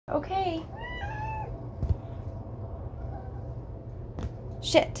Okay.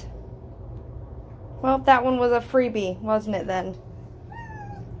 Shit. Well, that one was a freebie, wasn't it then?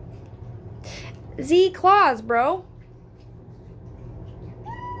 Z claws, bro.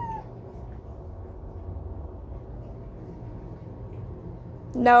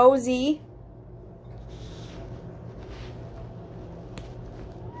 No, Z.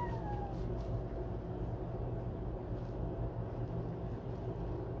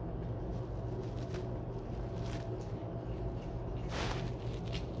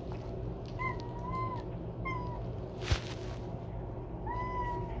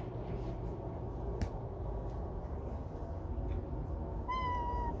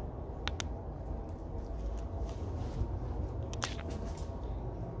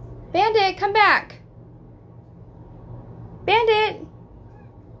 Bandit, come back. Bandit.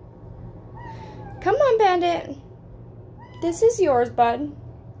 Come on, Bandit. This is yours, bud.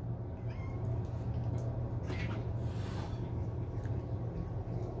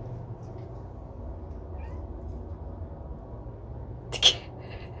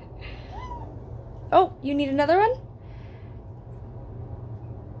 Oh, you need another one?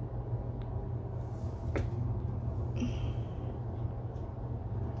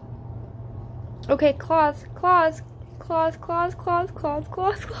 Okay, claws, claws, claws, claws, claws, claws,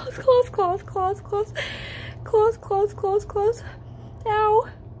 claws, claws, claws, claws, claws, claws, claws, claws, claws, claws. Ow.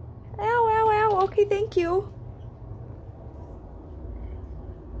 Ow, ow, ow. Okay, thank you.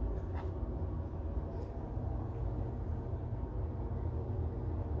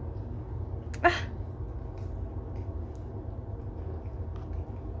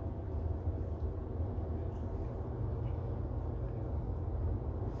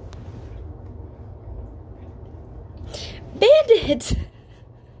 Bandit!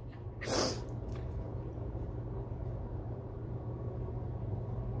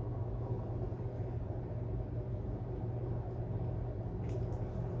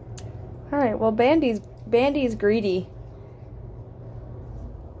 Alright, well Bandy's greedy.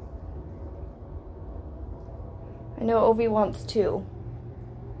 I know Ovi wants two.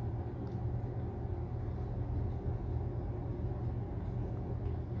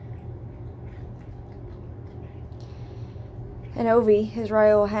 And Ovi, His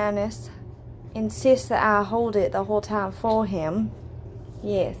Royal Highness, insists that I hold it the whole time for him.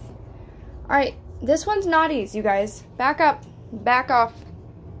 Yes. Alright, this one's naughties, you guys. Back up. Back off.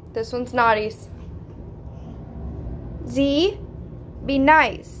 This one's naughties. Z, be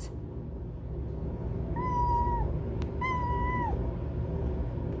nice.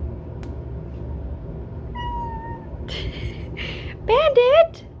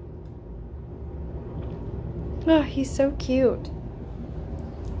 Bandit! Oh, he's so cute.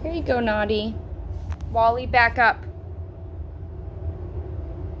 Here you go, Naughty. Wally, back up.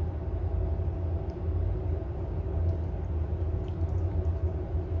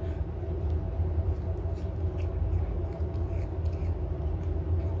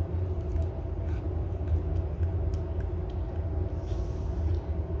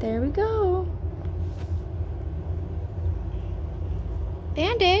 There we go.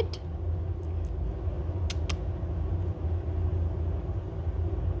 Bandit.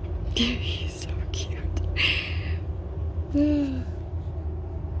 He's so cute.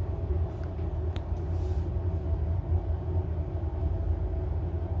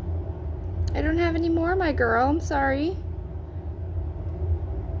 I don't have any more, my girl. I'm sorry.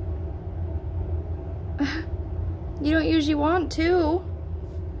 You don't usually want to.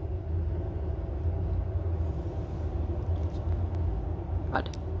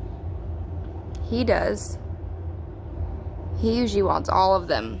 What? He does. He usually wants all of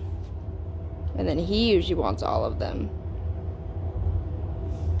them. And then he usually wants all of them.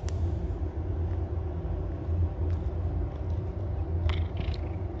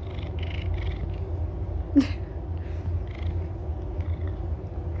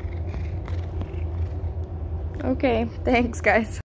 Okay, thanks guys.